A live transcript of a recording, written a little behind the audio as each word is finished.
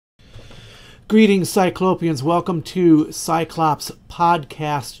Greetings, Cyclopians. Welcome to Sci-Clops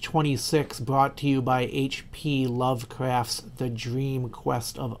Podcast 26, brought to you by H.P. Lovecraft's The Dream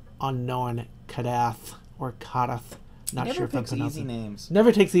Quest of Unknown Kadath, or Kadath. Not Never sure if I'm picks easy pronouncing names.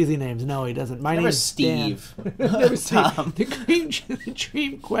 Never takes easy names. No, he doesn't. My name's Steve. Dan. Never Tom. Steve. The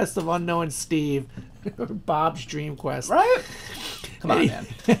Dream Quest of Unknown Steve, or Bob's Dream Quest. Right? Come on, man.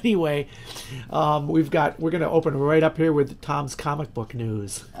 Anyway, we're gonna open right up here with Tom's comic book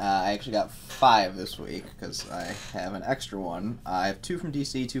news. I actually got 5 this week because I have an extra one. I have 2 from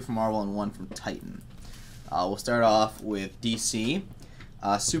DC, 2 from Marvel, and 1 from Titan. We'll start off with DC.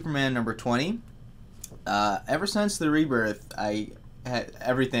 Superman number 20. Ever since the rebirth,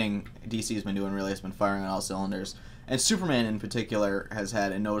 everything DC has been doing really has been firing on all cylinders. And Superman in particular has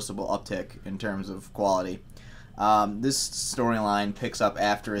had a noticeable uptick in terms of quality. This storyline picks up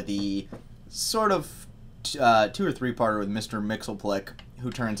after the sort of 2 or 3 parter with Mr. Mxyzptlk,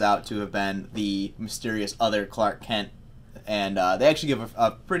 who turns out to have been the mysterious other Clark Kent. And they actually give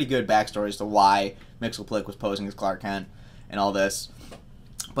a pretty good backstory as to why Mxyzptlk was posing as Clark Kent and all this.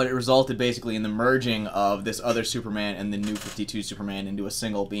 But it resulted basically in the merging of this other Superman and the New 52 Superman into a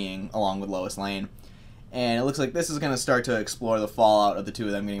single being, along with Lois Lane. And it looks like this is going to start to explore the fallout of the two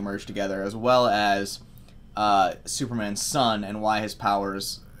of them getting merged together, as well as Superman's son and why his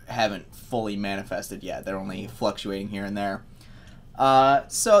powers haven't fully manifested yet. They're only fluctuating here and there.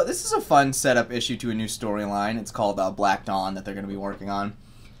 So this is a fun setup issue to a new storyline. It's called Black Dawn that they're going to be working on.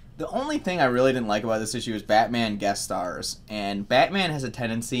 The only thing I really didn't like about this issue is Batman guest stars. And Batman has a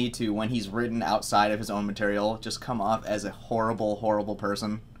tendency to, when he's written outside of his own material, just come off as a horrible, horrible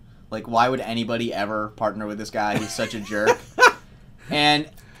person. Like, why would anybody ever partner with this guy? He's such a jerk. And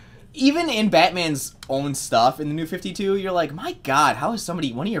even in Batman's own stuff in the New 52, you're like, my God, how has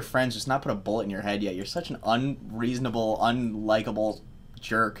one of your friends, just not put a bullet in your head yet? You're such an unreasonable, unlikable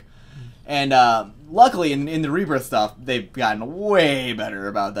jerk. And luckily, in the Rebirth stuff, they've gotten way better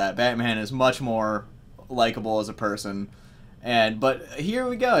about that. Batman is much more likable as a person. But here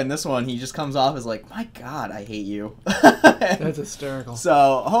we go. In this one, he just comes off as like, my God, I hate you. That's hysterical.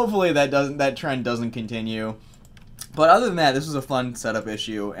 So hopefully that trend doesn't continue. But other than that, this was a fun setup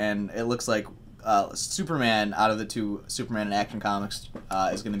issue, and it looks like Superman, out of the 2 Superman and Action Comics,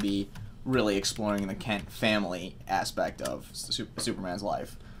 is going to be really exploring the Kent family aspect of Superman's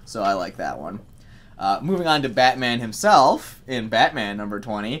life. So I like that one. Moving on to Batman himself in Batman number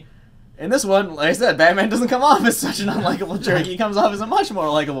 20. In this one, like I said, Batman doesn't come off as such an unlikable jerk. He comes off as a much more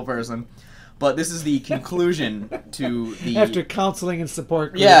likable person. But this is the conclusion to the... After counseling and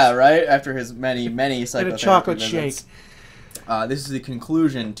support groups. Yeah, right? After his many psychotherapy and a chocolate visits. shake. This is the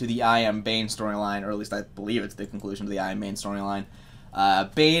conclusion to the I Am Bane storyline, or at least I believe it's the conclusion to the I Am Bane storyline.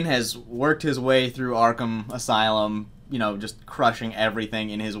 Bane has worked his way through Arkham Asylum, you know, just crushing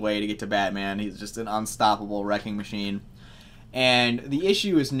everything in his way to get to Batman. He's just an unstoppable wrecking machine. And the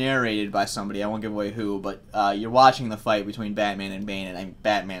issue is narrated by somebody, I won't give away who, but you're watching the fight between Batman and Bane, and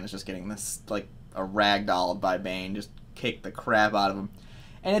Batman is just getting this, like, a ragdolled by Bane, just kick the crap out of him.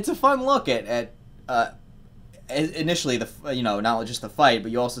 And it's a fun look at initially, not just the fight,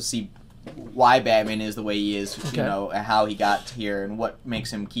 but you also see why Batman is the way he is, okay. You know, how he got here, and what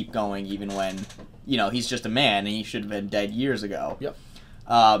makes him keep going even when, you know, he's just a man, and he should have been dead years ago. Yep.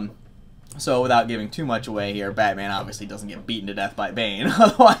 So without giving too much away here, Batman obviously doesn't get beaten to death by Bane.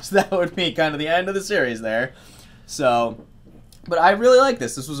 Otherwise, that would be kind of the end of the series there. So, but I really like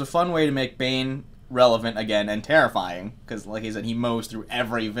this. This was a fun way to make Bane relevant again and terrifying. Because, like I said, he mows through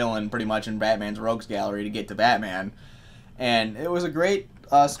every villain pretty much in Batman's rogues gallery to get to Batman. And it was a great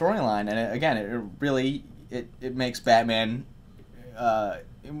storyline. And it makes Batman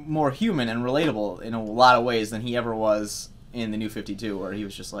more human and relatable in a lot of ways than he ever was in the New 52, where he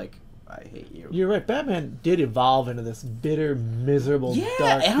was just like, I hate you. You're right. Batman did evolve into this bitter, miserable,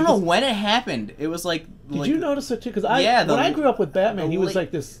 dark... I don't know when it happened. It was like... Did you notice it too? Because when I grew up with Batman, he was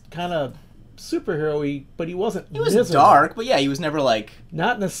like this kind of superhero-y, but he wasn't miserable. was dark, but yeah, he was never like...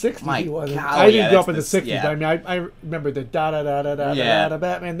 Not in the 60s he wasn't. God, I didn't grow up in the 60s, yeah. but I mean, I remember the da-da-da-da-da-da-da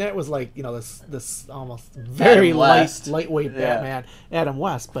Batman. That was like, you know, this almost very lightweight Batman. Adam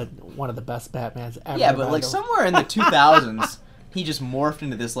West, but one of the best Batmans ever. Yeah, but like somewhere in the 2000s, he just morphed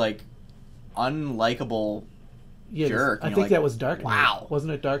into this like unlikable jerk. I think that was Dark Knight. Wow. Wasn't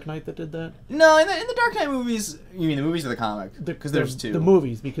it Dark Knight that did that? No, in the Dark Knight movies, you mean the movies or the comic? Because there's 2. The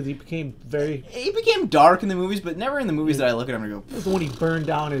movies, because he became very... He became dark in the movies, but never in the movies that I look at him and go... It was when he burned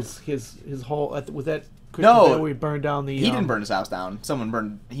down his whole... Was that No, we burned down the. He didn't burn his house down.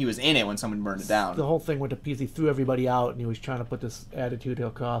 He was in it when someone burned it down. The whole thing went to pieces. He threw everybody out, and he was trying to put this attitude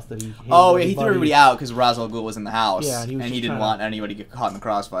across that he. Hated He threw everybody out because Ra's al Ghul was in the house. Yeah, and he didn't want anybody to get caught in the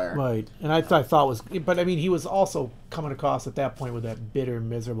crossfire. Right, and I thought was, but I mean, he was also coming across at that point with that bitter,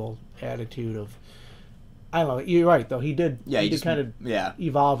 miserable attitude of. I don't know. You're right, though. He did. Yeah, he did kind of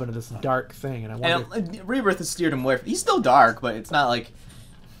evolve into this dark thing, and I wonder. And Rebirth has steered him away. He's still dark, but it's not like.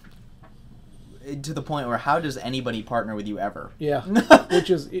 To the point where how does anybody partner with you ever? Yeah,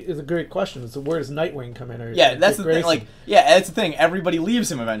 which is a great question. So where does Nightwing come in? Or that's the thing. Like, that's the thing. Everybody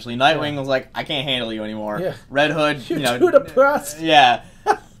leaves him eventually. Nightwing was like, I can't handle you anymore. Yeah. Red Hood, You're too depressed. Yeah.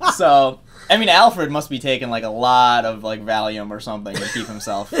 So, I mean, Alfred must be taking like a lot of like Valium or something to keep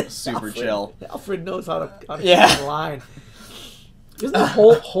himself super chill. Alfred knows how to keep the line. Isn't the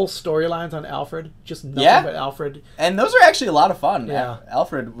whole storylines on Alfred just nothing but Alfred? And those are actually a lot of fun. Yeah.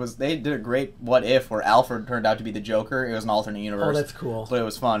 They did a great what if where Alfred turned out to be the Joker. It was an alternate universe. Oh, that's cool. But it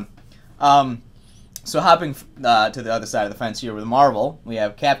was fun. So hopping to the other side of the fence here with Marvel, we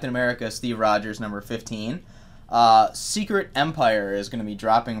have Captain America, Steve Rogers, number 15. Secret Empire is going to be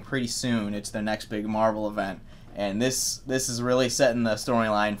dropping pretty soon. It's their next big Marvel event. And this is really setting the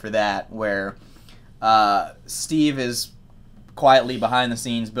storyline for that, where Steve is quietly behind the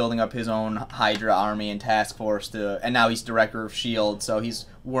scenes building up his own Hydra army and task force and now he's director of S.H.I.E.L.D., so he's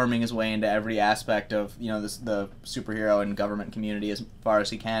worming his way into every aspect of the superhero and government community as far as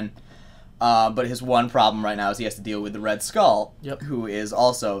he can. But his one problem right now is he has to deal with the Red Skull, who is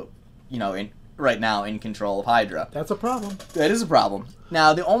also right now in control of Hydra. That's a problem. That is a problem.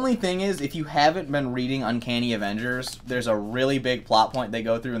 Now, the only thing is, if you haven't been reading Uncanny Avengers, there's a really big plot point they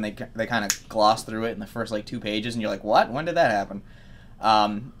go through, and they kind of gloss through it in the first, 2 pages, and you're like, what? When did that happen?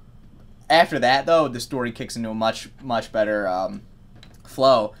 After that, though, the story kicks into a much, much better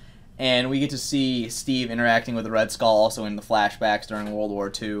flow, and we get to see Steve interacting with the Red Skull also in the flashbacks during World War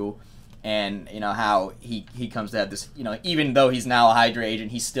II, and, how he comes to have this, even though he's now a Hydra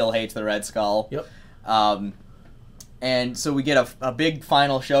agent, he still hates the Red Skull. Yep. And so we get a big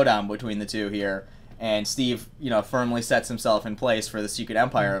final showdown between the two here, and Steve, firmly sets himself in place for the Secret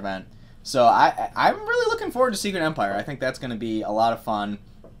Empire event. So I'm really looking forward to Secret Empire. I think that's going to be a lot of fun,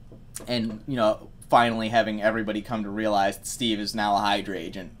 and finally having everybody come to realize that Steve is now a Hydra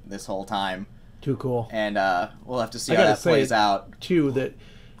agent this whole time. Too cool. And we'll have to see how that plays out. Too, that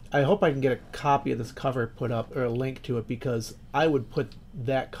I hope I can get a copy of this cover put up, or a link to it, because I would put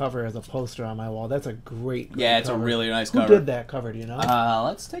that cover as a poster on my wall. That's a great it's cover. A really nice cover. Who did that cover, do you know?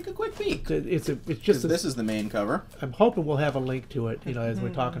 Let's take a quick peek. It's just this is the main cover. I'm hoping we'll have a link to it, as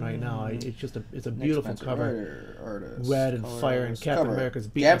we're talking right now. It's a beautiful cover. Artist, red and fire, and Captain America's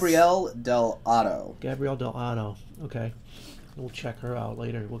beating Gabrielle Del Otto. Gabrielle Del Otto. Okay. We'll check her out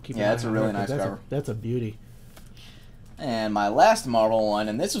later. We'll keep an eye that's a on really her, nice cover. That's a beauty. And my last Marvel one,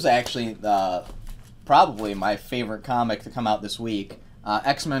 and this was actually probably my favorite comic to come out this week,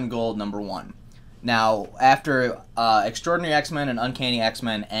 X-Men Gold number 1. Now, after Extraordinary X-Men and Uncanny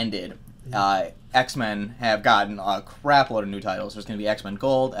X-Men ended, X-Men have gotten a crap load of new titles. There's going to be X-Men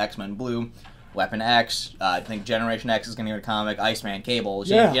Gold, X-Men Blue, Weapon X, I think Generation X is going to get a comic, Iceman, Cable,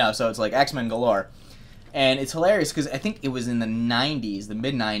 so it's like X-Men galore. And it's hilarious because I think it was in the 90s, the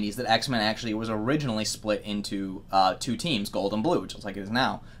mid-90s, that X-Men actually was originally split into 2 teams, Gold and Blue, just like it is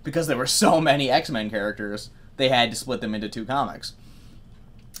now. Because there were so many X-Men characters, they had to split them into 2 comics.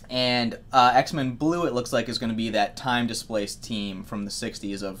 And X-Men Blue, it looks like, is going to be that time-displaced team from the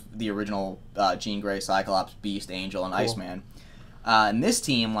 60s of the original Jean Grey, Sci-Clops, Beast, Angel, and Iceman. And this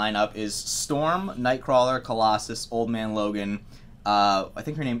team lineup is Storm, Nightcrawler, Colossus, Old Man Logan, I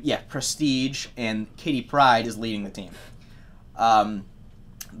think her name, Prestige, and Kitty Pryde is leading the team.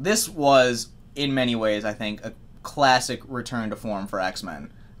 This was, in many ways, I think, a classic return to form for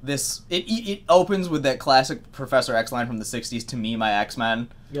X-Men. It opens with that classic Professor X line from the 60s, "To me, my X-Men."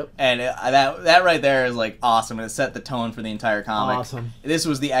 Yep. And that right there is, awesome, and it set the tone for the entire comic. Awesome. This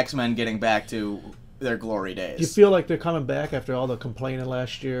was the X-Men getting back to their glory days. Do you feel like they're coming back after all the complaining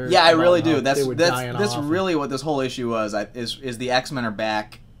last year? Yeah, I really do. That's Really what this whole issue was. Is the X-Men are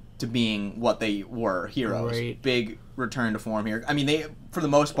back to being what they were, heroes. Great. Big return to form here. I mean, they, for the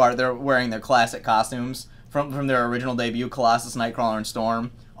most part, they're wearing their classic costumes from their original debut. Colossus, Nightcrawler, and Storm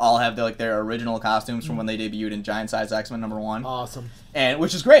all have their original costumes from when they debuted in Giant Size X-Men number 1. Awesome. And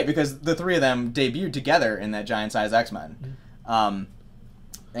which is great because the 3 of them debuted together in that Giant Size X-Men.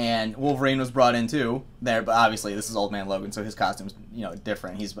 And Wolverine was brought in too there, but obviously this is Old Man Logan, so his costume's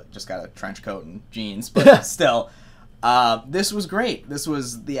different. He's just got a trench coat and jeans, but still, this was great. This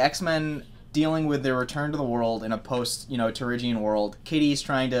was the X-Men dealing with their return to the world in a post Terrigian world. Kitty's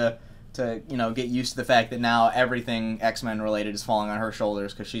trying to to get used to the fact that now everything X-Men related is falling on her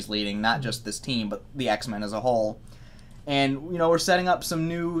shoulders because she's leading not just this team but the X-Men as a whole. And we're setting up some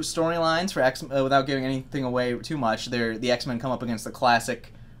new storylines for X without giving anything away too much. The X-Men come up against the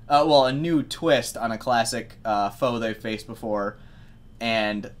classic, a new twist on a classic foe they've faced before.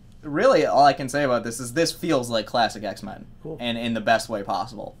 And really, all I can say about this is this feels like classic X-Men, cool. And in the best way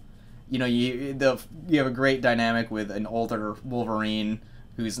possible. You have a great dynamic with an older Wolverine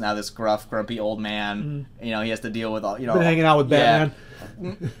who's now this gruff, grumpy old man. He has to deal with all. Been hanging out with Batman.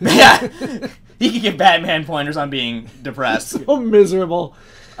 Yeah, he could give Batman pointers on being depressed. So miserable.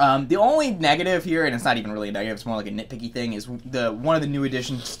 The only negative here, and it's not even really a negative, it's more like a nitpicky thing, is one of the new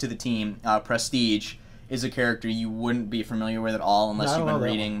additions to the team, Prestige, is a character you wouldn't be familiar with at all unless you've been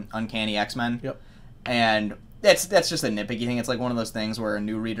reading Uncanny X-Men. Yep. And that's just a nitpicky thing. It's like one of those things where a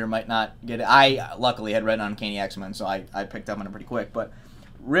new reader might not get it. I luckily had read Uncanny X-Men, so I picked up on it pretty quick. But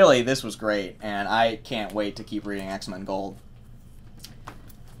really, this was great, and I can't wait to keep reading X-Men Gold.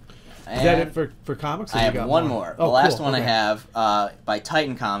 Is that it for comics? I have one more. Oh, the last cool. one Okay. I have by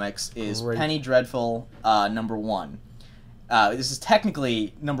Titan Comics is Penny Dreadful #1. This is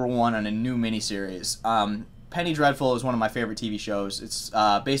technically #1 on a new miniseries. Penny Dreadful is one of my favorite TV shows. It's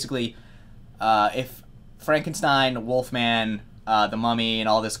basically if Frankenstein, Wolfman, the Mummy, and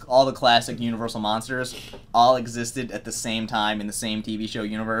all the classic Universal monsters all existed at the same time in the same TV show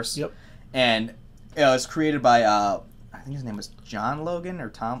universe. Yep. And it was created by I think his name was John Logan or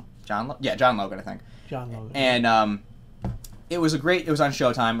Tom. John Logan, I think. John Logan. And it was on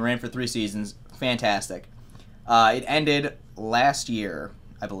Showtime. It ran for 3 seasons. Fantastic. It ended last year,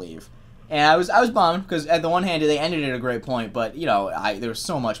 I believe. And I was bummed because at the one hand they ended at a great point, but there was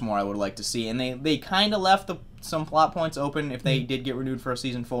so much more I would like to see, and they kind of left some plot points open if they did get renewed for a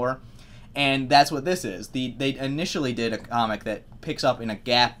season 4. And that's what this is. They initially did a comic that picks up in a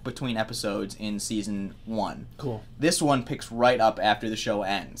gap between episodes in season 1. Cool. This one picks right up after the show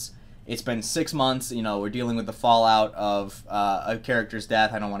ends. It's been 6 months. We're dealing with the fallout of a character's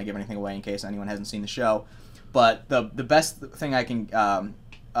death. I don't want to give anything away in case anyone hasn't seen the show. But the best thing I can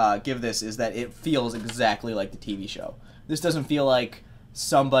give this is that it feels exactly like the TV show. This doesn't feel like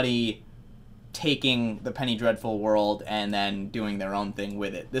somebody taking the Penny Dreadful world and then doing their own thing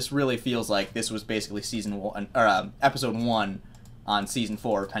with it. This really feels like this was basically episode 1 on season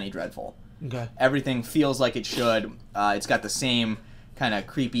 4 of Penny Dreadful. Okay. Everything feels like it should. It's got the same kind of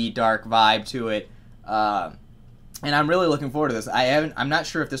creepy, dark vibe to it. And I'm really looking forward to this. I'm not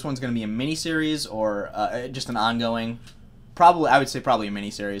sure if this one's going to be a miniseries or just an ongoing. I would say probably a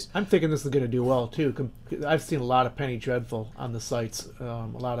miniseries. I'm thinking this is going to do well too. I've seen a lot of Penny Dreadful on the sites. A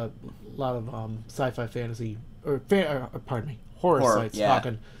lot of sci-fi fantasy horror sites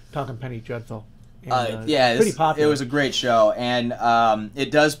talking Penny Dreadful. And, it's pretty popular. It was a great show, and it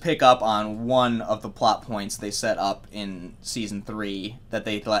does pick up on one of the plot points they set up in season 3 that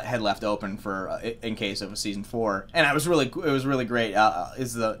they had left open for in case of a season 4, and it was really great.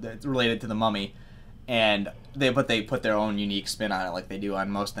 It's related to the Mummy, and they put their own unique spin on it like they do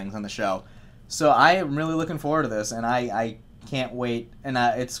on most things on the show. So I am really looking forward to this, and I can't wait. And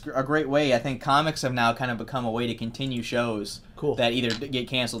it's a great way. I think comics have now kind of become a way to continue shows that either get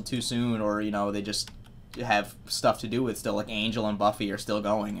canceled too soon or they just have stuff to do with still. Like Angel and Buffy are still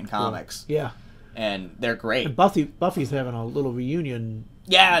going in comics. Cool. Yeah, and they're great. And Buffy's having a little reunion.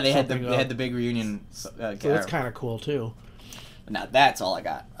 Yeah, they had the big reunion. So that's kind of cool too. Now that's all I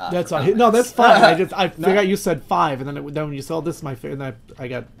got. That's all. No, that's fine. I forgot you said 5, and then when you said this is my favorite, I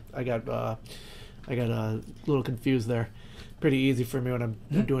got a little confused there. Pretty easy for me when I'm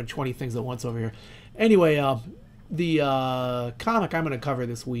doing 20 things at once over here. Anyway, the comic I'm going to cover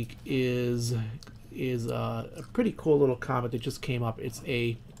this week is a pretty cool little comic that just came up. It's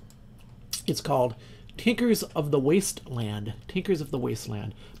called Tinkers of the Wasteland. Tinkers of the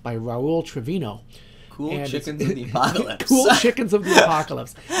Wasteland by Raul Trevino. Cool Chickens of the Apocalypse. Cool Chickens of the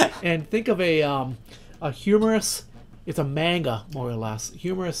Apocalypse. And think of a humorous. It's a manga more or less.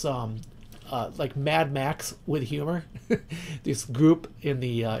 Humorous. Like Mad Max with humor. This group in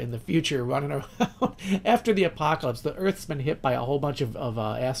the future running around after the apocalypse. The Earth's been hit by a whole bunch of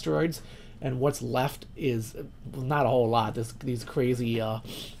asteroids, and what's left is not a whole lot. These crazy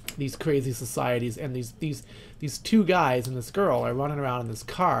societies, and these 2 guys and this girl are running around in this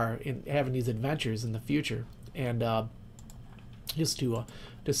car and having these adventures in the future. And just to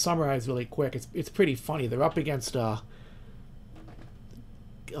summarize really quick, it's pretty funny. They're up against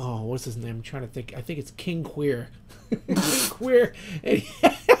what's his name? I'm trying to think. I think it's King Queer. Queer. And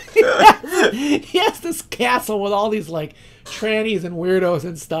he has this castle with all these like trannies and weirdos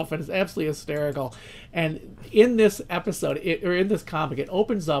and stuff, and it's absolutely hysterical. And in this episode, or in this comic, it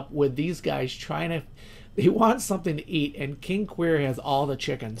opens up with these guys he wants something to eat, and King Queer has all the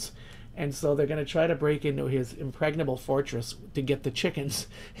chickens. And so they're going to try to break into his impregnable fortress to get the chickens.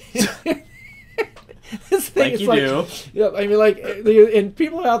 This thing like is you do. Yeah, I mean, like, and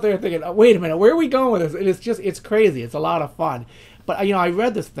people out there thinking, oh, wait a minute, where are we going with this? And it's crazy. It's a lot of fun. But, I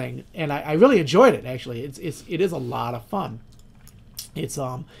read this thing, and I really enjoyed it, actually. It is a lot of fun. It's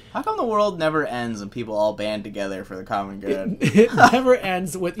How come the world never ends and people all band together for the common good? It never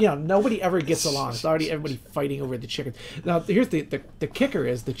ends with, nobody ever gets along. It's already everybody fighting over the chickens. Now, here's the kicker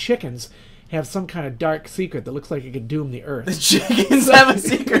is the chickens have some kind of dark secret that looks like it could doom the earth. The chickens have a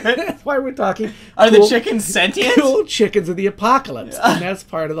secret? That's why we're talking. Are the chickens sentient? Cool chickens of the apocalypse. Yeah. And that's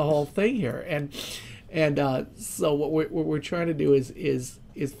part of the whole thing here. And so what we're trying to do is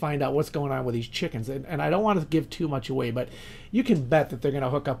find out what's going on with these chickens. And I don't want to give too much away, but you can bet that they're going to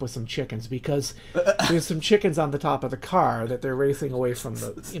hook up with some chickens, because there's some chickens on the top of the car that they're racing away from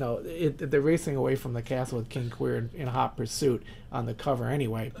they're racing away from the castle with King Queer in hot pursuit on the cover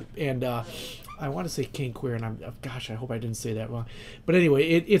anyway. And I want to say King Queer, and I hope I didn't say that wrong. But anyway,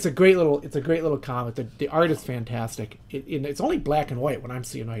 it's a great little comic. The art is fantastic. It's only black and white when I'm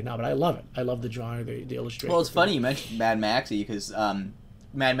seeing it right now, but I love it. I love the drawing, the illustration. Well, it's funny you mentioned Mad Maxy, because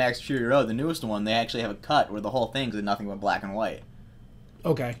Mad Max Fury Road, the newest one, they actually have a cut where the whole thing's in nothing but black and white.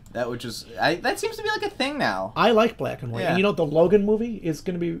 Okay. That seems to be like a thing now. I like black and white. Yeah. And the Logan movie is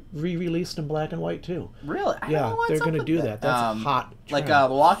going to be re-released in black and white too. Really? I don't Yeah, know what's they're up going to with do that. That's a hot like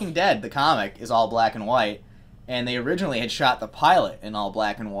trend. The Walking Dead, the comic, is all black and white, and they originally had shot the pilot in all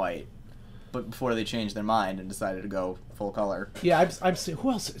black and white, but before they changed their mind and decided to go full color. Yeah, I'm seeing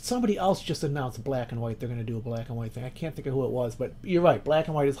who else? Somebody else just announced black and white. They're going to do a black and white thing. I can't think of who it was, but you're right. Black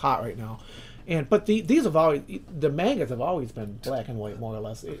and white is hot right now. But the mangas have always been black and white, more or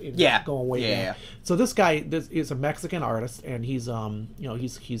less. Going way back. Yeah. So this is a Mexican artist, and he's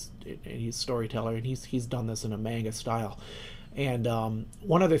he's storyteller, and he's done this in a manga style. And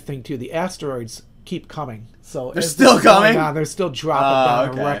one other thing too, the asteroids keep coming. So they're still coming. They're still dropping down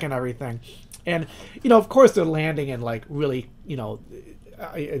and wrecking everything. And of course they're landing in like really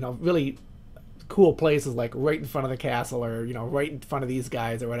really cool places, like right in front of the castle, or right in front of these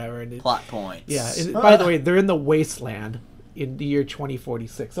guys or whatever. And plot points. Yeah. And by the way, they're in the wasteland in the year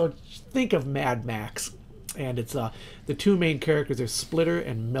 2046. So think of Mad Max, and it's the two main characters are Splitter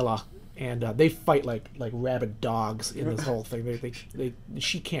and Milla, and they fight like rabid dogs in this whole thing.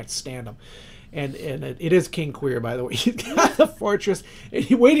 She can't stand them. And it is King Queer, by the way. He's got the fortress. And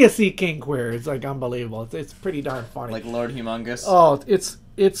wait till you see King Queer. It's like unbelievable. It's pretty darn funny. Like Lord Humongous. Oh, it's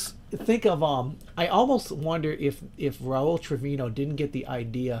think of I almost wonder if Raul Trevino didn't get the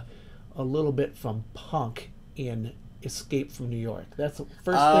idea a little bit from Punk in Escape from New York. That's the first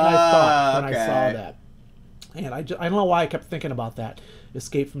thing I thought when I saw that. And I don't know why I kept thinking about that,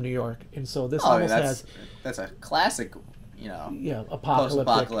 Escape from New York. And so this that's a classic.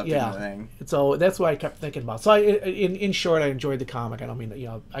 Apocalyptic thing. So that's what I kept thinking about. So in short, I enjoyed the comic. I don't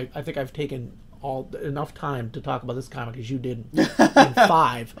mean I think I've taken enough time to talk about this comic as you did in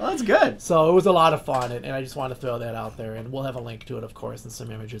 5. Well, that's good. So it was a lot of fun, and I just want to throw that out there. And we'll have a link to it, of course, and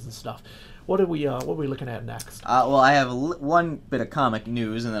some images and stuff. What are we looking at next? Well, I have one bit of comic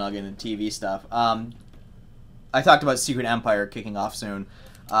news, and then I'll get into TV stuff. I talked about Secret Empire kicking off soon.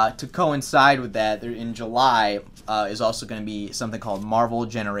 To coincide with that, in July is also going to be something called Marvel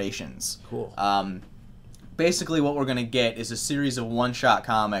Generations. Cool. Basically, what we're going to get is a series of one-shot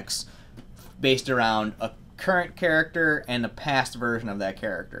comics based around a current character and a past version of that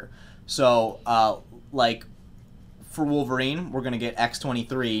character. So, like, for Wolverine, we're going to get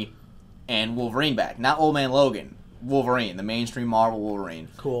X-23 and Wolverine back. Not Old Man Logan. Wolverine, the mainstream Marvel Wolverine.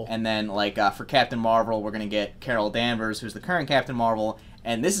 Cool. And then, like, for Captain Marvel, we're going to get Carol Danvers, who's the current Captain Marvel.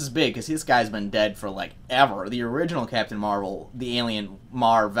 And this is big, because this guy's been dead for, like, ever. The original Captain Marvel, the alien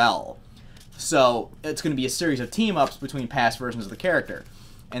Mar-Vell. So, it's going to be a series of team-ups between past versions of the character.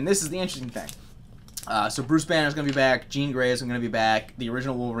 And this is the interesting thing. So, Bruce Banner's going to be back, Jean Grey is going to be back, the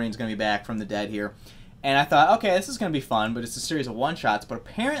original Wolverine's going to be back from the dead here. And I thought, okay, this is going to be fun, but it's a series of one-shots. But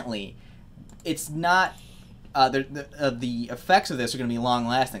apparently, it's not... the effects of this are going to be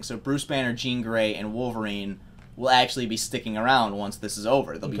long-lasting. So, Bruce Banner, Jean Grey, and Wolverine will actually be sticking around once this is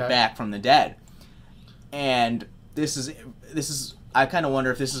over. They'll be back from the dead. And this is I kind of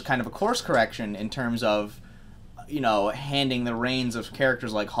wonder if this is kind of a course correction in terms of, handing the reins of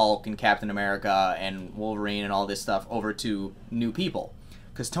characters like Hulk and Captain America and Wolverine and all this stuff over to new people.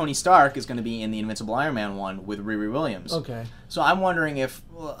 because Tony Stark is going to be in the Invincible Iron Man one with Riri Williams. Okay. So I'm wondering if,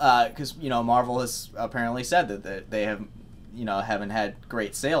 because Marvel has apparently said that they have, haven't had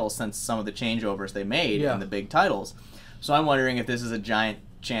great sales since some of the changeovers they made in the big titles. So I'm wondering if this is a giant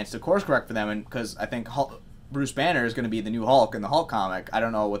chance to course correct for them, and because I think Bruce Banner is going to be the new Hulk in the Hulk comic. I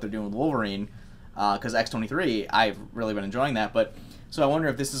don't know what they're doing with Wolverine, because X-23, I've really been enjoying that. But so I wonder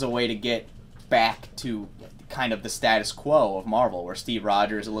if this is a way to get back to kind of the status quo of Marvel, where Steve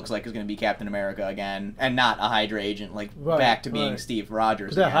Rogers, it looks like, is going to be Captain America again, and not a Hydra agent, back to being Steve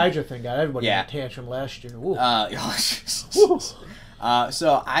Rogers. That Hydra thing got everybody in a tantrum last year.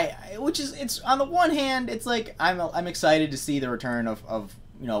 So it's on the one hand, it's like I'm excited to see the return of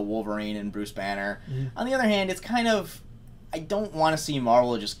Wolverine and Bruce Banner. Mm-hmm. On the other hand, it's kind of, I don't want to see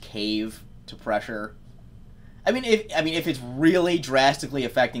Marvel just cave to pressure. I mean, if it's really drastically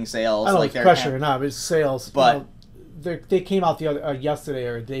affecting sales, I don't know if it's pressure or not, but it's sales. But they came out yesterday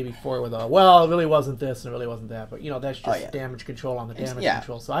or the day before with it really wasn't this and it really wasn't that. But that's just damage control on the damage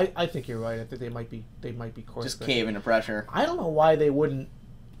control. So I think you're right. I think they might be course just caving to pressure. I don't know why they wouldn't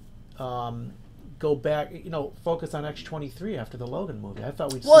go back. Focus on X-23 after the Logan movie. I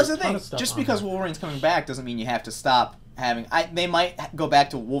thought we'd see a ton of stuff. Just because Wolverine's coming back doesn't mean you have to stop having. They might go back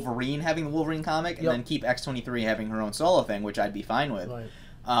to Wolverine having the Wolverine comic and then keep X-23 having her own solo thing, which I'd be fine with.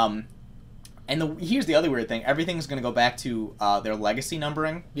 Right. And here's the other weird thing. Everything's going to go back to their legacy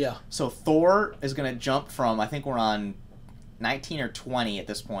numbering. Yeah. So Thor is going to jump from, I think we're on 19 or 20 at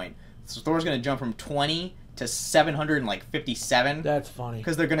this point. So Thor's going to jump from 20 to 757. That's funny.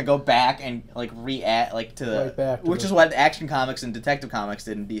 Because they're going to go back and re-add which is what Action Comics and Detective Comics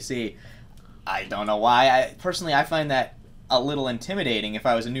did in DC. I don't know why. Personally, I find that a little intimidating if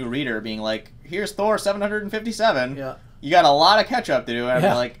I was a new reader being like, here's Thor 757. Yeah. You got a lot of catch up to do. And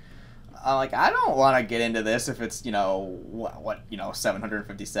I'm like, I don't want to get into this if it's,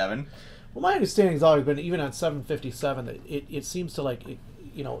 757. Well, my understanding has always been, even on 757, that it seems to it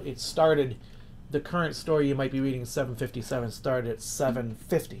started, the current story you might be reading 757 started at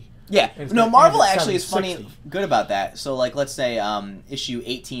 750. Yeah. No, Marvel actually is funny, good about that. So, let's say issue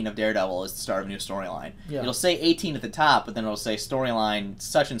 18 of Daredevil is the start of a new storyline. Yeah. It'll say 18 at the top, but then it'll say storyline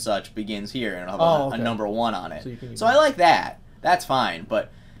such and such begins here, and it'll have a number 1 on it. So I like that. That's fine,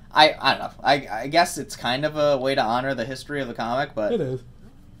 but I don't know. I guess it's kind of a way to honor the history of the comic, but it is.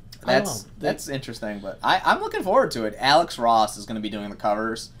 That's interesting. But I'm looking forward to it. Alex Ross is going to be doing the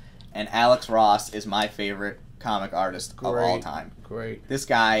covers, and Alex Ross is my favorite comic artist of all time. Great. This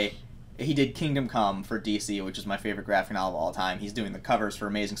guy, he did Kingdom Come for DC, which is my favorite graphic novel of all time. He's doing the covers for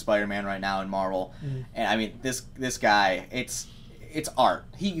Amazing Spider-Man right now in Marvel, and I mean this guy, it's art.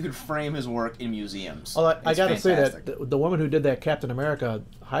 You could frame his work in museums. I got to say that the woman who did that Captain America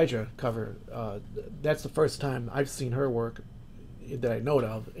Hydra cover, that's the first time I've seen her work that I know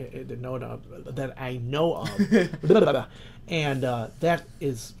of. And that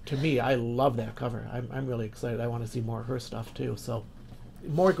is, to me, I love that cover. I'm really excited. I want to see more of her stuff too. So,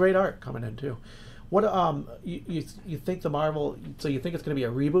 more great art coming in too. What you think the Marvel? So you think it's going to be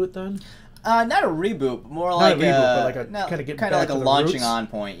a reboot then? Not a reboot, more like a kind of like a launching on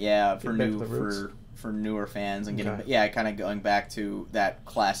point, for newer fans and kind of going back to that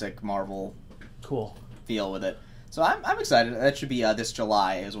classic Marvel feel with it. So I'm excited. That should be this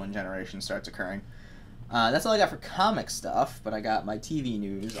July is when Generation starts occurring. That's all I got for comic stuff, but I got my TV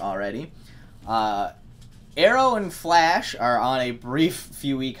news already. Arrow and Flash are on a brief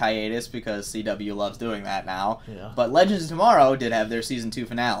few-week hiatus because CW loves doing that now. Yeah. But Legends of Tomorrow did have their Season 2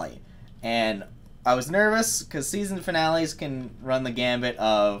 finale. And I was nervous because season finales can run the gambit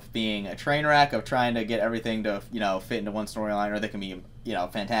of being a train wreck, of trying to get everything to, fit into one storyline, or they can be,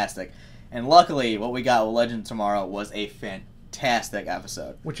 fantastic. And luckily, what we got with Legends of Tomorrow was a fantastic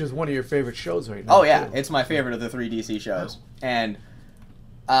episode. Which is one of your favorite shows right now. Oh, yeah. Too. It's my favorite of the 3 DC shows. Oh. And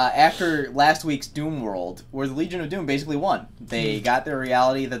after last week's Doom World, where the Legion of Doom basically won. They got their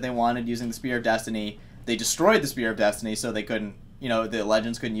reality that they wanted using the Spear of Destiny. They destroyed the Spear of Destiny so they couldn't, the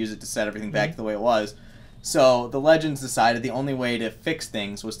Legends couldn't use it to set everything back to the way it was. So the Legends decided the only way to fix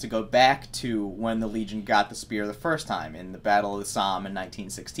things was to go back to when the Legion got the Spear the first time in the Battle of the Somme in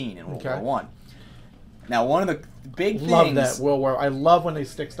 1916 in World War I. Now, one of the big things... Love that, World War. I love when they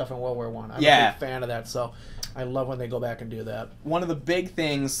stick stuff in World War I. I'm a big fan of that, so I love when they go back and do that. One of the big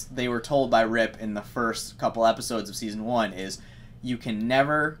things they were told by Rip in the first couple episodes of Season 1 is you can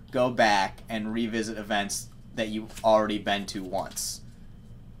never go back and revisit events that you've already been to once.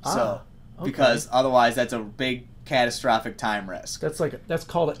 Because otherwise that's a big catastrophic time risk. That's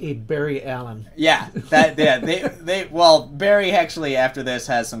called a Barry Allen. Yeah, Barry actually after this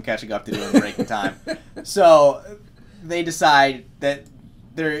has some catching up to do in breaking time. So they decide that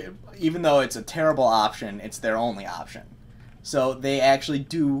they're even though it's a terrible option, it's their only option. So they actually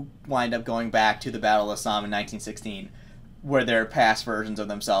do wind up going back to the Battle of Assam in 1916, where their past versions of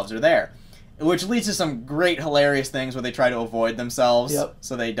themselves are there. Which leads to some great, hilarious things where they try to avoid themselves,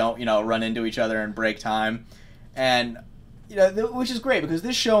 so they don't, run into each other and break time. And, which is great, because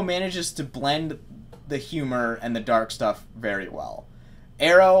this show manages to blend the humor and the dark stuff very well.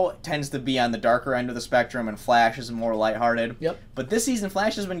 Arrow tends to be on the darker end of the spectrum, and Flash is more lighthearted. But this season,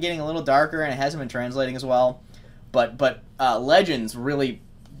 Flash has been getting a little darker, and it hasn't been translating as well. But Legends really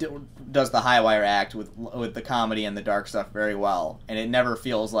does the high wire act with the comedy and the dark stuff very well, and it never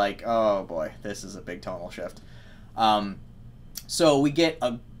feels like, oh boy, this is a big tonal shift. So we get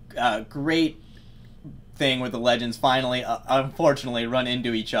a great thing with the Legends finally, unfortunately, run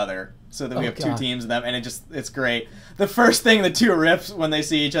into each other, so that we have two teams of them, and it's great. The first thing the two rips when they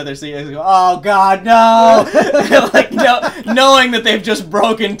see each other is go, oh god, no! Like, knowing that they've just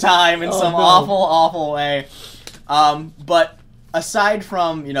broken time in some awful way. But aside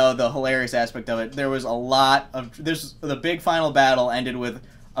from, the hilarious aspect of it, there was a lot of... the big final battle ended with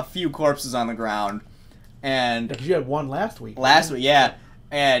a few corpses on the ground. And because you had one last week. Last week, yeah.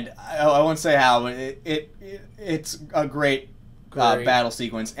 And I won't say how, but it's a great battle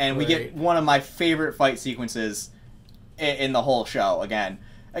sequence. And we get one of my favorite fight sequences in the whole show, again.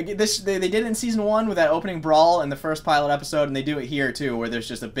 They did it in Season 1 with that opening brawl in the first pilot episode, and they do it here, too, where there's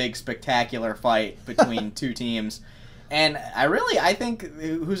just a big, spectacular fight between two teams. And I think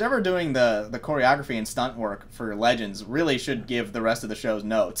who's ever doing the choreography and stunt work for Legends really should give the rest of the shows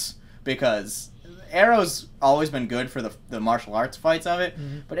notes, because Arrow's always been good for the martial arts fights of it,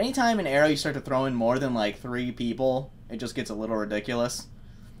 but anytime in Arrow you start to throw in more than like 3 people, it just gets a little ridiculous.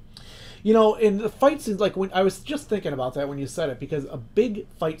 In the fight scenes, like when I was just thinking about that when you said it, because a big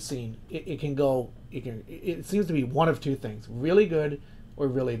fight scene, it seems to be one of two things: really good or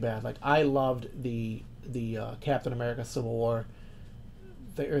really bad. Like I loved the Captain America Civil War.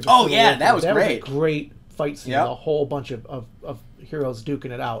 That was great. Was a great fight scene. A whole bunch of heroes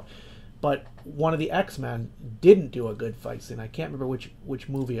duking it out. But one of the X-Men didn't do a good fight scene. I can't remember which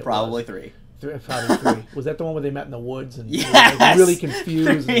movie it Probably was. Probably 3. Was that the one where they met in the woods and they were like really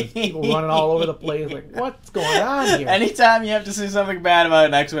confused and people running all over the place? Like, what's going on here? Anytime you have to say something bad about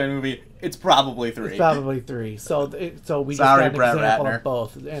an X-Men movie, it's probably 3. It's probably 3. So we just Sorry, got an Brett example Ratner. of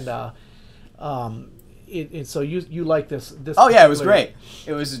both. And so you like this? Oh yeah, it was great.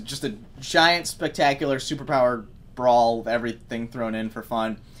 It was just a giant, spectacular, superpowered brawl with everything thrown in for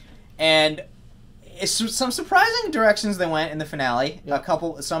fun, and it's some surprising directions they went in the finale.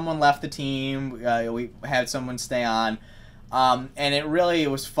 Someone left the team. We had someone stay on, and it really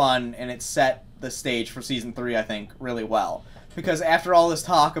was fun, and it set the stage for season 3, I think, really well. Because after all this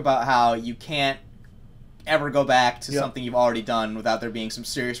talk about how you can't ever go back to something you've already done without there being some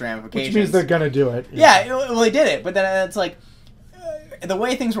serious ramifications. Which means they're gonna do it. Well, they did it, but then it's like the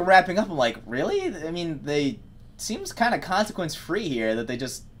way things were wrapping up. I'm like, really? I mean, they seems kind of consequence free here, that they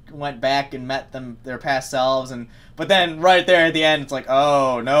just went back and met their past selves, but then right there at the end, it's like,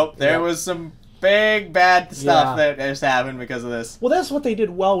 oh nope, there was some big bad stuff that just happened because of this. Well, that's what they did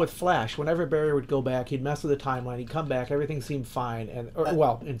well with Flash. Whenever Barry would go back, he'd mess with the timeline. He'd come back, everything seemed fine,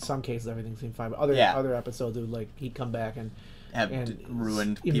 in some cases everything seemed fine, but other episodes it would he'd come back and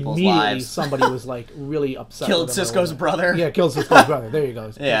ruined people's lives. Somebody was like really upset. Killed Cisco's brother. Yeah, killed Cisco's brother. There you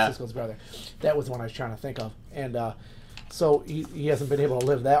go. Yeah, Cisco's brother. That was one I was trying to think of, and so he hasn't been able to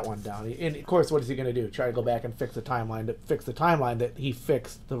live that one down. And of course, what is he going to do? Try to go back and fix the timeline that he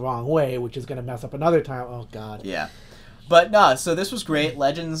fixed the wrong way, which is going to mess up another time. Oh God. Yeah, but no. So this was great.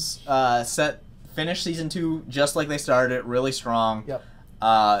 Legends finished season 2 just like they started it, really strong. Yep.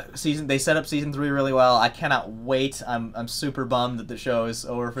 They set up season 3 really well. I cannot wait. I'm super bummed that the show is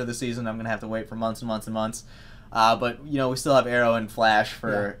over for the season. I'm gonna have to wait for months and months and months. But we still have Arrow and Flash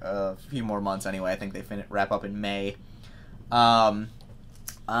for a few more months anyway. I think they wrap up in May. On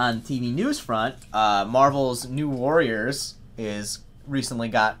TV news front, Marvel's New Warriors is recently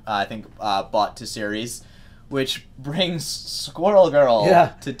got bought to series, which brings Squirrel Girl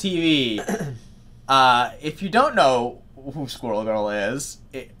to TV. If you don't know who Squirrel Girl is,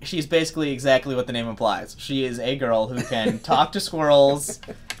 she's basically exactly what the name implies. She is a girl who can talk to squirrels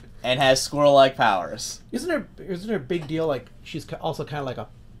and has squirrel-like powers. Isn't there a big deal? Like she's also kind of like I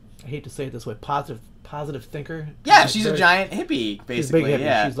hate to say it this way, positive thinker. Yeah, she's a giant hippie, basically. She's a big hippie.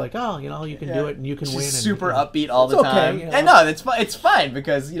 Yeah. She's like, you can do it and you can win. She's super upbeat all the time. Okay, And no, it's fine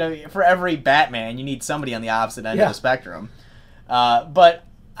because for every Batman, you need somebody on the opposite end of the spectrum. But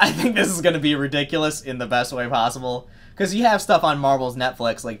I think this is going to be ridiculous in the best way possible, because you have stuff on Marvel's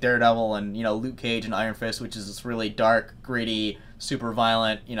Netflix like Daredevil and Luke Cage and Iron Fist, which is this really dark, gritty, super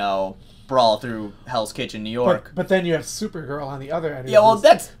violent, you know, brawl through Hell's Kitchen, New York. But then you have Supergirl on the other end. Yeah, well,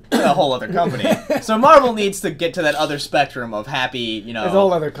 that's a whole other company. So Marvel needs to get to that other spectrum of happy, you know. It's a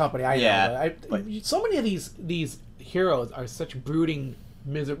whole other company. I know. But so many of these heroes are such brooding,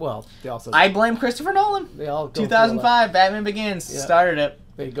 miserable. Well, they also. I blame Christopher Nolan. They all go 2005, Batman Begins started it.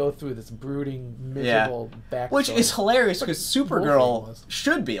 They go through this brooding, miserable backstory. Which is hilarious because Supergirl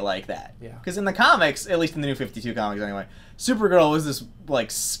should be like that. Yeah. Because in the comics, at least in the New 52 comics anyway, Supergirl was this,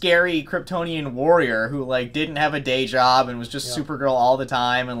 like, scary Kryptonian warrior who, like, didn't have a day job and was just Supergirl all the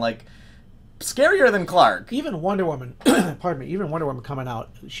time and, like, scarier than Clark. Even Wonder Woman, pardon me, even Wonder Woman coming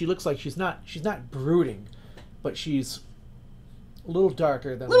out, she looks like she's not brooding, but she's a little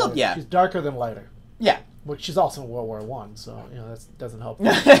darker than lighter. Yeah. She's darker than lighter. Yeah. Which she's also in World War One, so you know that doesn't help.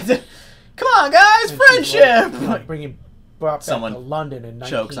 Come on, guys, and friendship. Like, brought back Someone to London in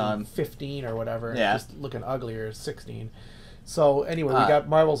 1915 or whatever, just looking uglier, 16. So anyway, we got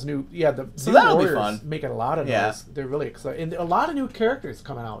Marvel's new, the so new that'll Warriors be fun. Making a lot of noise. They're really excited, and a lot of new characters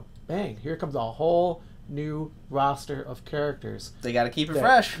coming out. Bang! Here comes a whole new roster of characters. They got to keep it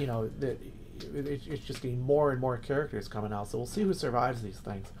fresh. You know that it's just getting more and more characters coming out. So we'll see who survives these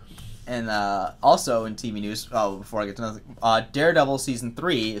things. And also in TV news, before I get to nothing, Daredevil Season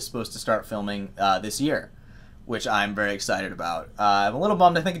 3 is supposed to start filming this year, which I'm very excited about. I'm a little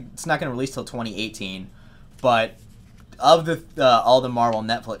bummed. I think it's not going to release till 2018. But of all the Marvel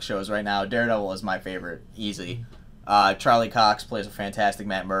Netflix shows right now, Daredevil is my favorite, easy. Charlie Cox plays a fantastic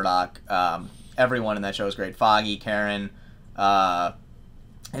Matt Murdock. Everyone in that show is great. Foggy, Karen.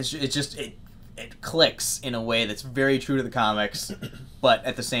 It clicks in a way that's very true to the comics, but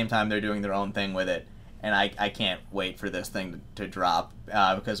at the same time they're doing their own thing with it, and I can't wait for this thing to drop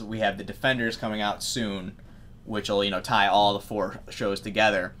because we have the Defenders coming out soon, which will tie all the 4 shows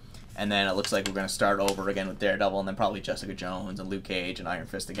together, and then it looks like we're going to start over again with Daredevil, and then probably Jessica Jones and Luke Cage and Iron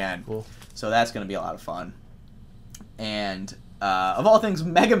Fist again. Cool. So that's going to be a lot of fun. And of all things,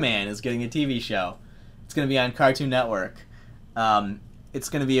 Mega Man is getting a TV show. It's going to be on Cartoon Network. It's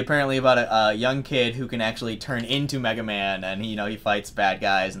going to be apparently about a young kid who can actually turn into Mega Man, and he fights bad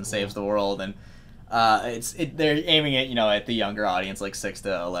guys and saves the world. And they're aiming it at the younger audience, like 6 to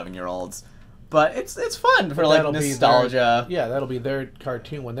 11-year-olds. But it's fun for like nostalgia. That'll be their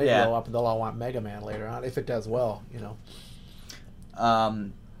cartoon when they grow up, and they'll all want Mega Man later on if it does well.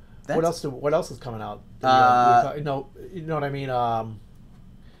 What else is coming out? You know what I mean?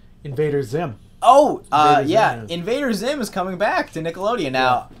 Invader Zim. Invader Zim is coming back to Nickelodeon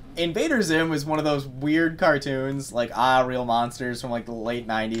now. Invader Zim was one of those weird cartoons, like Real Monsters from like the late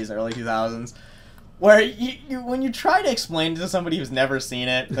 90s, early 2000s, where when you try to explain to somebody who's never seen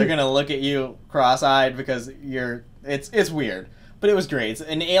it, they're gonna look at you cross-eyed because it's weird. But it was great. It's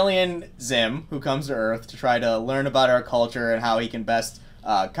an alien Zim who comes to Earth to try to learn about our culture and how he can best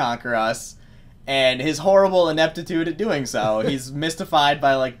conquer us. And his horrible ineptitude at doing so. He's mystified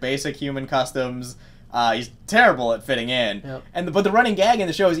by like basic human customs. He's terrible at fitting in. Yep. But the running gag in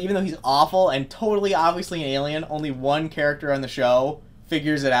the show is even though he's awful and totally obviously an alien, only one character on the show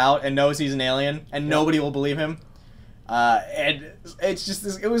figures it out and knows he's an alien, and nobody will believe him. And it's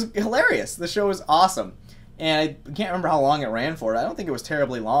just it was hilarious. The show was awesome. And I can't remember how long it ran for. I don't think it was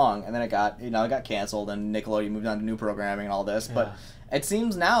terribly long. And then it got canceled, and Nickelodeon moved on to new programming and all this. Yeah. But it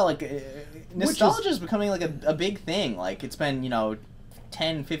seems now like nostalgia is becoming like a big thing. Like it's been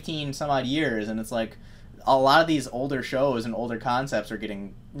 10, 15 some odd years, and it's like a lot of these older shows and older concepts are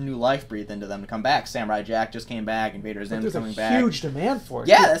getting new life breathed into them to come back. Samurai Jack just came back, Invader Zim coming back. There's a huge demand for it.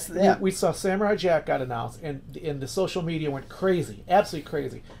 Yeah, we saw Samurai Jack got announced, and the social media went crazy, absolutely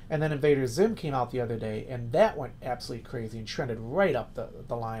crazy. And then Invader Zim came out the other day, and that went absolutely crazy and trended right up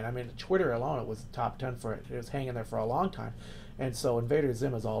the line. I mean, Twitter alone, it was top 10 for it. It was hanging there for a long time. And so Invader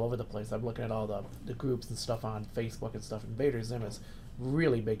Zim is all over the place. I'm looking at all the groups and stuff on Facebook and stuff. Invader Zim is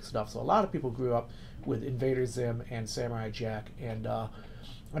really big stuff. So a lot of people grew up with Invader Zim and Samurai Jack, and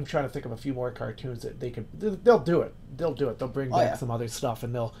I'm trying to think of a few more cartoons that they'll do it. They'll do it. They'll bring back some other stuff,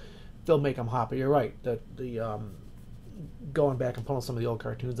 and they'll make them hot. But you're right. The going back and pulling some of the old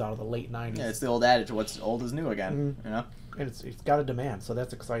cartoons out of the late 90s. Yeah, it's the old adage, what's old is new again. Mm-hmm. And it's got a demand, so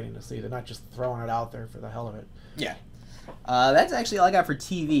that's exciting to see. They're not just throwing it out there for the hell of it. Yeah. That's actually all I got for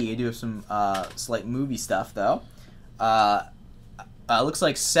TV. I do have some slight movie stuff, though. Looks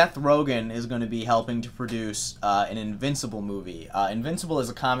like Seth Rogen is going to be helping to produce an Invincible movie. Invincible is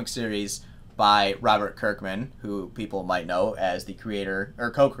a comic series by Robert Kirkman, who people might know as the creator, or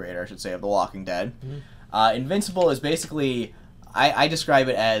co-creator, I should say, of The Walking Dead. Mm-hmm. Invincible is basically, I describe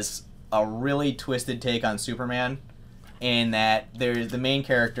it as a really twisted take on Superman, in that the main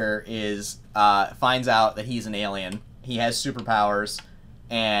character finds out that he's an alien, he has superpowers,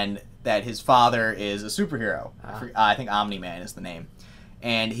 and that his father is a superhero. I think Omni-Man is the name.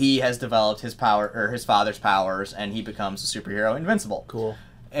 And he has developed his father's powers, and he becomes a superhero, Invincible. Cool.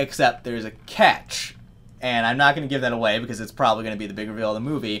 Except there's a catch, and I'm not going to give that away because it's probably going to be the big reveal of the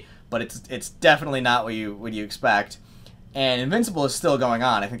movie, but it's definitely not what you expect. And Invincible is still going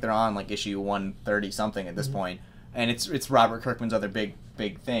on. I think they're on like issue 130 something at this point, and it's Robert Kirkman's other big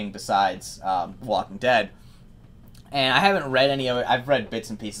thing besides Walking Dead. And I haven't read any of it. I've read bits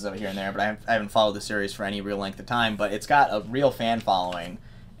and pieces of it here and there, but I haven't followed the series for any real length of time. But it's got a real fan following,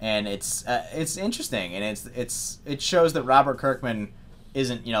 and it's interesting, and it shows that Robert Kirkman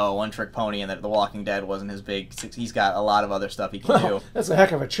isn't a one-trick pony, and that The Walking Dead wasn't his big. He's got a lot of other stuff he can do. That's a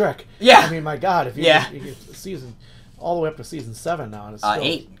heck of a trick. Yeah, I mean, my God, if you get season all the way up to season 7 now, and it's still,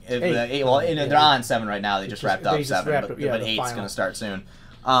 8. Well, they're on 7 right now. They just wrapped up 7, but 8's going to start soon.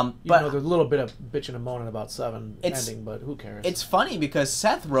 But there's a little bit of bitching and moaning about 7 ending, but who cares? It's funny because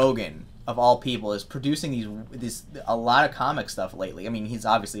Seth Rogen, of all people, is producing a lot of comic stuff lately. I mean, he's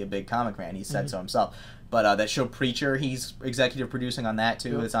obviously a big comic fan. He said so himself. But that show Preacher, he's executive producing on that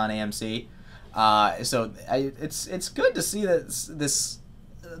too. Yep. It's on AMC. So it's good to see that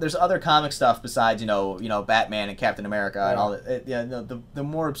there's other comic stuff besides Batman and Captain America and all that. The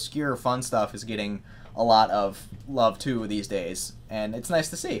more obscure fun stuff is getting a lot of love too these days, and it's nice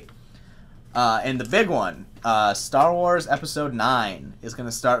to see. And the big one, Star Wars Episode 9 is going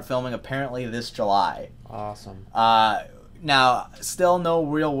to start filming apparently this July. Awesome. Now, still no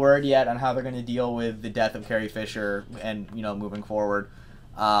real word yet on how they're going to deal with the death of Carrie Fisher and moving forward.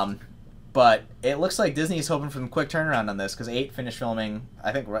 But it looks like Disney's hoping for some quick turnaround on this because 8 finished filming,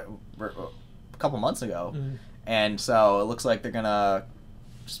 I think, a couple months ago, and so it looks like they're gonna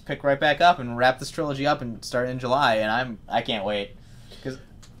just pick right back up and wrap this trilogy up and start in July, and I can't wait.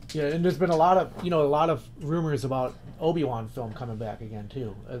 And there's been a lot of rumors about Obi-Wan film coming back again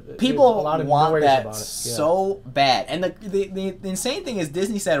too. People want that so bad, and the insane thing is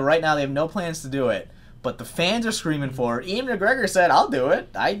Disney said right now they have no plans to do it. But the fans are screaming for it. Ian McGregor said, "I'll do it.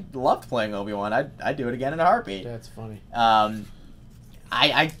 I loved playing Obi-Wan. I'd do it again in a heartbeat." That's funny. The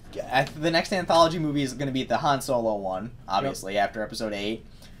next anthology movie is going to be the Han Solo one, obviously, after Episode 8.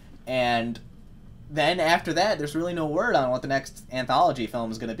 And then after that, there's really no word on what the next anthology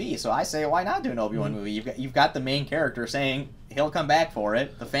film is going to be. So I say, why not do an Obi-Wan movie? You've got the main character saying he'll come back for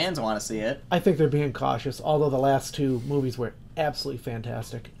it. The fans want to see it. I think they're being cautious, although the last 2 movies were absolutely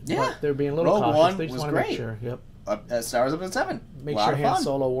fantastic. Yeah. But they're being a little Rogue cautious. One They just was want to great. make sure. Yep. Star Wars Episode 7. Make sure Han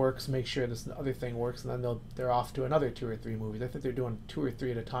Solo works, make sure this other thing works, and then they're off to another 2 or 3 movies. I think they're doing 2 or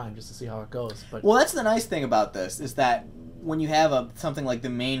 3 at a time just to see how it goes. But well, that's the nice thing about this, is that when you have something like the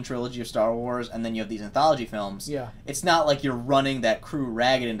main trilogy of Star Wars and then you have these anthology films, it's not like you're running that crew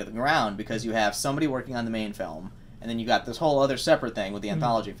ragged into the ground because you have somebody working on the main film, and then you got this whole other separate thing with the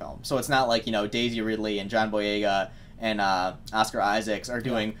anthology film. So it's not like, Daisy Ridley and John Boyega and Oscar Isaacs are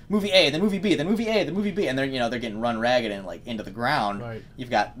doing movie A, then movie B, then movie A, then movie B, and they're they're getting run ragged and like into the ground. Right.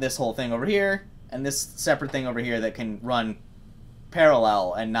 You've got this whole thing over here and this separate thing over here that can run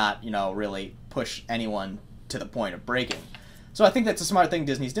parallel and not really push anyone to the point of breaking. So I think that's a smart thing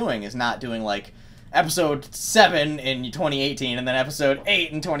Disney's doing, is not doing like Episode 7 in 2018 and then Episode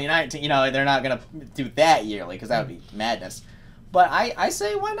 8 in 2019. They're not gonna do that yearly because that would be madness. But I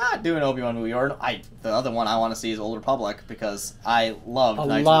say, why not do an Obi-Wan movie? Or the other one I want to see is Old Republic, because I loved a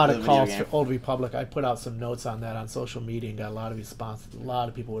lot of calls for Old Republic. I put out some notes on that on social media and got a lot of responses. A lot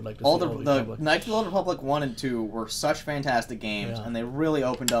of people would like to see Old Republic. The Knights of the Old Republic 1 and 2 were such fantastic games, and they really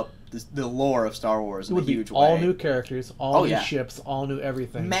opened up the lore of Star Wars in a huge way. All new characters, all new ships, all new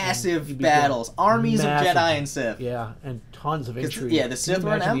everything. Massive battles, armies of Jedi and Sith. Yeah, and tons of intrigue. Yeah, the Sith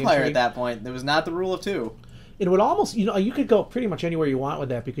were an empire at that point. There was not the rule of 2. It would almost, you could go pretty much anywhere you want with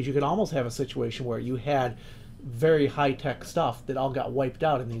that, because you could almost have a situation where you had very high-tech stuff that all got wiped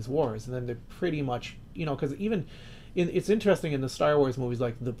out in these wars, and then they're pretty much, because even, it's interesting in the Star Wars movies,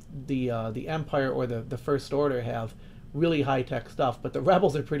 like the Empire or the First Order have really high-tech stuff, but the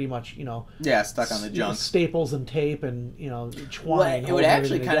Rebels are pretty much, stuck on the junk. Staples and tape and, twine. Well, it would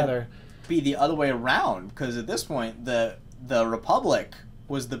actually kind of be the other way around, because at this point, the Republic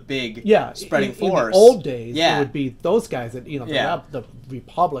was the big spreading force. In the old days, it would be those guys that the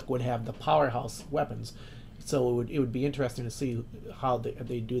Republic would have the powerhouse weapons. So it would be interesting to see how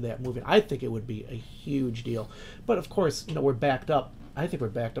they do that movie. I think it would be a huge deal. But of course, we're backed up. I think we're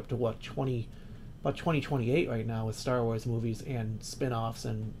backed up to what, about 2028 right now with Star Wars movies and spin-offs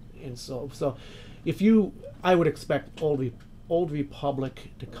and so I would expect Old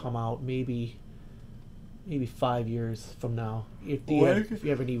Republic to come out maybe maybe 5 years from now, if you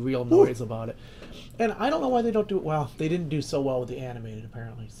have any real noise about it. And I don't know why they don't do it well. They didn't do so well with the animated,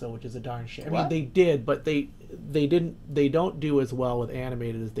 apparently, so which is a darn shame. I mean, they did, but they don't do as well with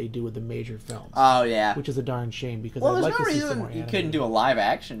animated as they do with the major films. Oh yeah, which is a darn shame because well, I'd like no to see some more reason you animated. couldn't do a live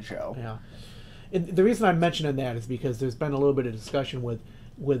action show. Yeah, and the reason I'm mentioning that is because there's been a little bit of discussion with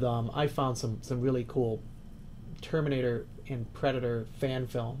I found some really cool Terminator and Predator fan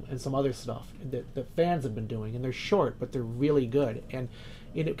film and some other stuff that the fans have been doing, and they're short but they're really good, and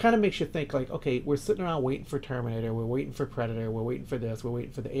it kind of makes you think like, okay, we're sitting around waiting for Terminator, we're waiting for Predator, we're waiting for this, we're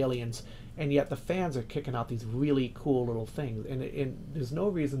waiting for the aliens, and yet the fans are kicking out these really cool little things, and there's no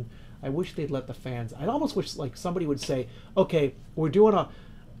reason. I wish they'd let the fans. I'd almost wish like somebody would say, okay, we're doing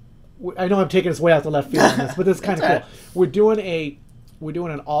I know I'm taking us way out the left field on this, but this is kind of cool. We're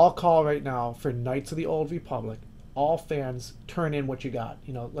doing an all call right now for Knights of the Old Republic. All fans, turn in what you got.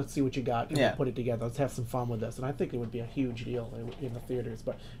 Let's see what you got. Put it together. Let's have some fun with this. And I think it would be a huge deal in the theaters.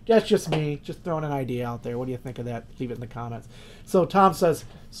 But that's just me, just throwing an idea out there. What do you think of that? Leave it in the comments. So Tom says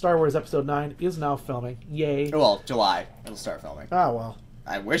Star Wars Episode 9 is now filming. Yay. Well, July. It'll start filming. Oh, well.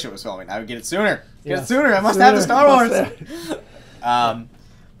 I wish it was filming. I would get it sooner. Get it sooner. I must have the Star Wars.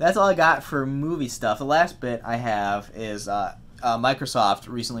 That's all I got for movie stuff. The last bit I have is Microsoft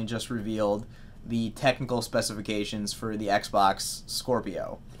recently just revealed the technical specifications for the Xbox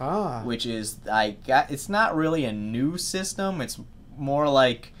Scorpio, which is it's not really a new system. It's more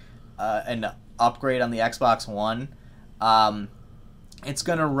like an upgrade on the Xbox One. It's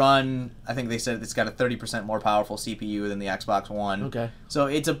gonna run. I think they said it's got a 30% more powerful CPU than the Xbox One. Okay. So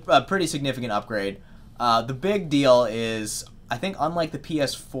it's a pretty significant upgrade. The big deal is, I think, unlike the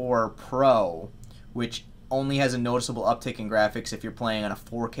PS4 Pro, which only has a noticeable uptick in graphics if you're playing on a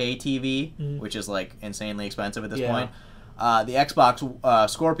 4K TV, which is like insanely expensive at this point. The Xbox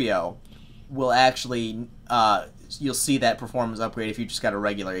Scorpio will actually you'll see that performance upgrade if you just got a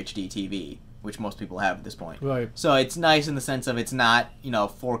regular HD TV, which most people have at this point. Right. So it's nice in the sense of it's not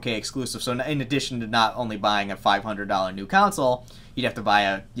 4K exclusive. So in addition to not only buying a $500 new console, you'd have to buy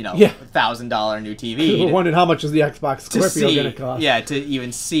a $1,000 new TV. We're wondering how much is the Xbox Scorpio going to cost? Yeah, to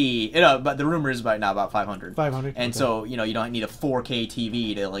even see. But the rumor is now about $500. $500. And so you don't need a 4K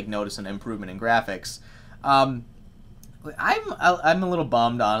TV to like notice an improvement in graphics. I'm a little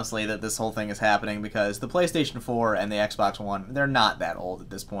bummed, honestly, that this whole thing is happening because the PlayStation 4 and the Xbox One, they're not that old at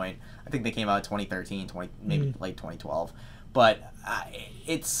this point. I think they came out in 2013, maybe late 2012. But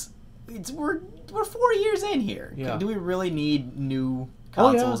we're 4 years in here. Yeah. Do we really need new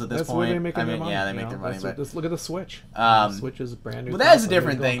consoles at this that's point? Where they make their money. Yeah, they make their money. But just look at the Switch. The Switch is brand new. Well, that's a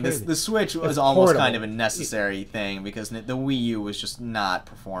different thing. The Switch was almost portable. kind of a necessary thing because the Wii U was just not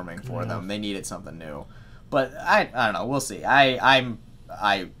performing for them. They needed something new. But I don't know. We'll see. I'm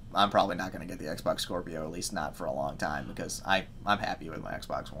probably not going to get the Xbox Scorpio, at least not for a long time, because I'm happy with my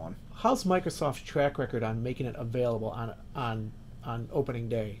Xbox One. How's Microsoft's track record on making it available on opening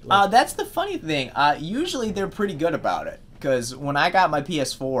day? That's the funny thing. Usually they're pretty good about it, because when I got my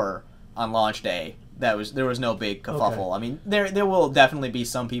PS4 on launch day, there was no big kerfuffle. Okay. I mean, there will definitely be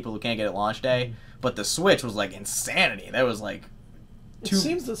some people who can't get it launch day, but the Switch was like insanity. There was like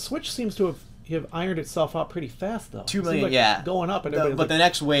the Switch seems to have ironed itself out pretty fast, though. 2 million, going up, and but the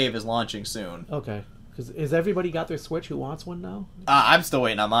next wave is launching soon. Okay, because has everybody got their Switch who wants one now? I'm still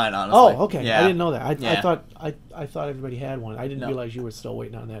waiting on mine, honestly. Oh, okay. Yeah. I didn't know that. I thought everybody had one. I didn't realize you were still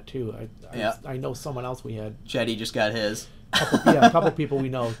waiting on that too. I know someone else we had. Chetty just got his. A couple people we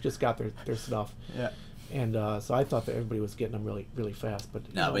know just got their stuff. Yeah. And so I thought that everybody was getting them really, really fast, but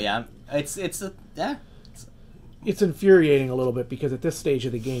but yeah, it's infuriating a little bit because at this stage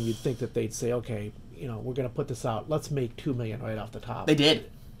of the game, you'd think that they'd say, okay, we're going to put this out. Let's make 2 million right off the top. They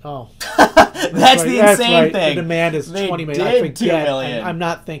did. Oh, that's the insane thing. The demand is 20 million. I forget. 2 million. I'm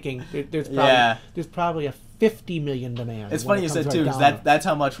not thinking there's probably a 50 million demand. It's funny you said too, because that's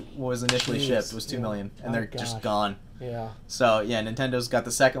how much was initially shipped, was 2 million, and they're just gone. Yeah. So yeah, Nintendo's got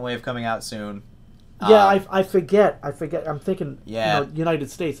the second wave coming out soon. Yeah, I forget. I'm thinking,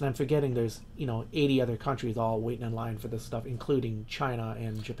 United States, and I'm forgetting there's 80 other countries all waiting in line for this stuff, including China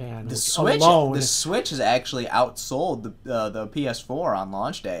and Japan. The Switch has actually outsold the PS4 on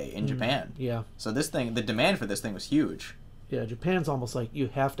launch day in Japan. Yeah. So the demand for this thing was huge. Yeah, Japan's almost like you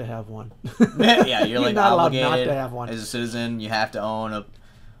have to have one. Yeah, you're like not obligated allowed not to have one. As a citizen. You have to own a.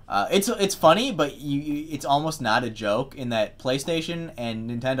 It's funny, but it's almost not a joke in that PlayStation and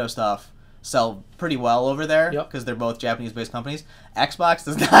Nintendo stuff sell pretty well over there because they're both Japanese-based companies. Xbox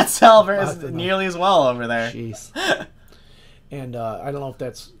does not sell nearly as well over there. Jeez. And I don't know if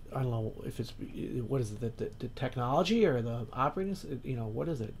that's, I don't know if it's, what is it, the technology or the operating, what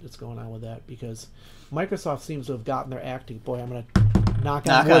is it that's going on with that? Because Microsoft seems to have gotten their acting. Boy, I'm going to knock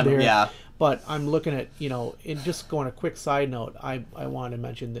on wood here. Yeah. But I'm looking at, and just going a quick side note, I want to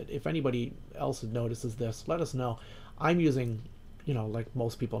mention that if anybody else notices this, let us know. I'm using, like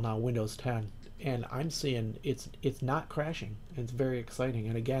most people now, Windows 10. And I'm seeing it's not crashing. It's very exciting.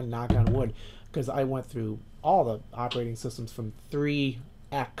 And again, knock on wood, because I went through all the operating systems from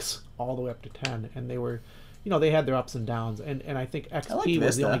 3X all the way up to 10, and they were, they had their ups and downs. And I think XP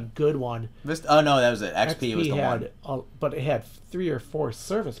was the only good one. Oh no, that was it. XP was the one. But it had 3 or 4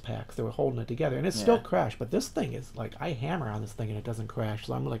 service packs that were holding it together, and it still crashed. But this thing is like, I hammer on this thing and it doesn't crash.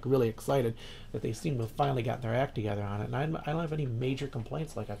 So I'm like really excited that they seem to have finally gotten their act together on it. And I don't have any major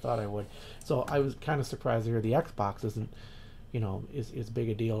complaints like I thought I would. So I was kind of surprised to hear the Xbox isn't, is big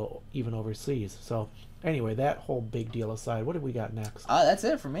a deal even overseas. So anyway, that whole big deal aside, what have we got next? That's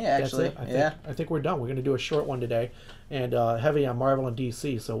it for me, actually. I think we're done. We're going to do a short one today, and heavy on Marvel and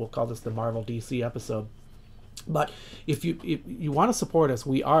DC, so we'll call this the Marvel DC episode. But if you want to support us,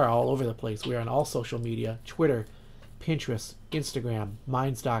 we are all over the place. We are on all social media: Twitter, Pinterest, Instagram,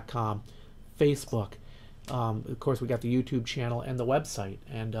 Minds.com, Facebook. Of course, we got the YouTube channel and the website,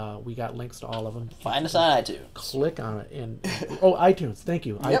 and we got links to all of them. Find us on iTunes. Click on it, and iTunes. Thank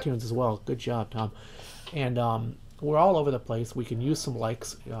you, yep. iTunes as well. Good job, Tom. And we're all over the place. We can use some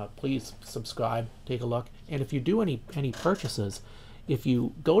likes. Please subscribe, take a look, and if you do any purchases, if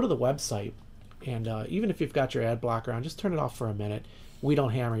you go to the website, and even if you've got your ad blocker on, just turn it off for a minute. We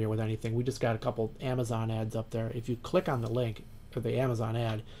don't hammer you with anything. We just got a couple Amazon ads up there. If you click on the link or the Amazon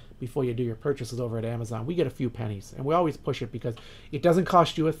ad before you do your purchases over at Amazon, we get a few pennies, and we always push it because it doesn't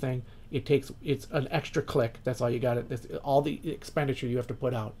cost you a thing. It's an extra click. That's all you got. All the expenditure you have to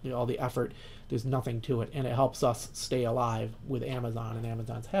put out, all the effort. There's nothing to it, and it helps us stay alive with Amazon, and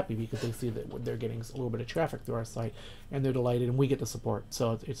Amazon's happy because they see that they're getting a little bit of traffic through our site, and they're delighted, and we get the support.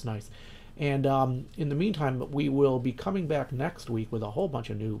 So it's nice. And in the meantime, we will be coming back next week with a whole bunch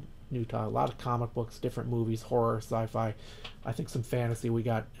of new talk, a lot of comic books, different movies, horror, sci-fi, I think some fantasy. We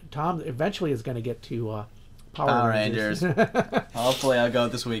got Tom eventually is going to get to Power Rangers. Hopefully I'll go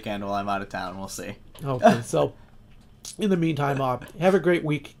this weekend while I'm out of town. We'll see. Okay, so in the meantime, have a great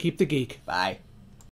week. Keep the geek. Bye.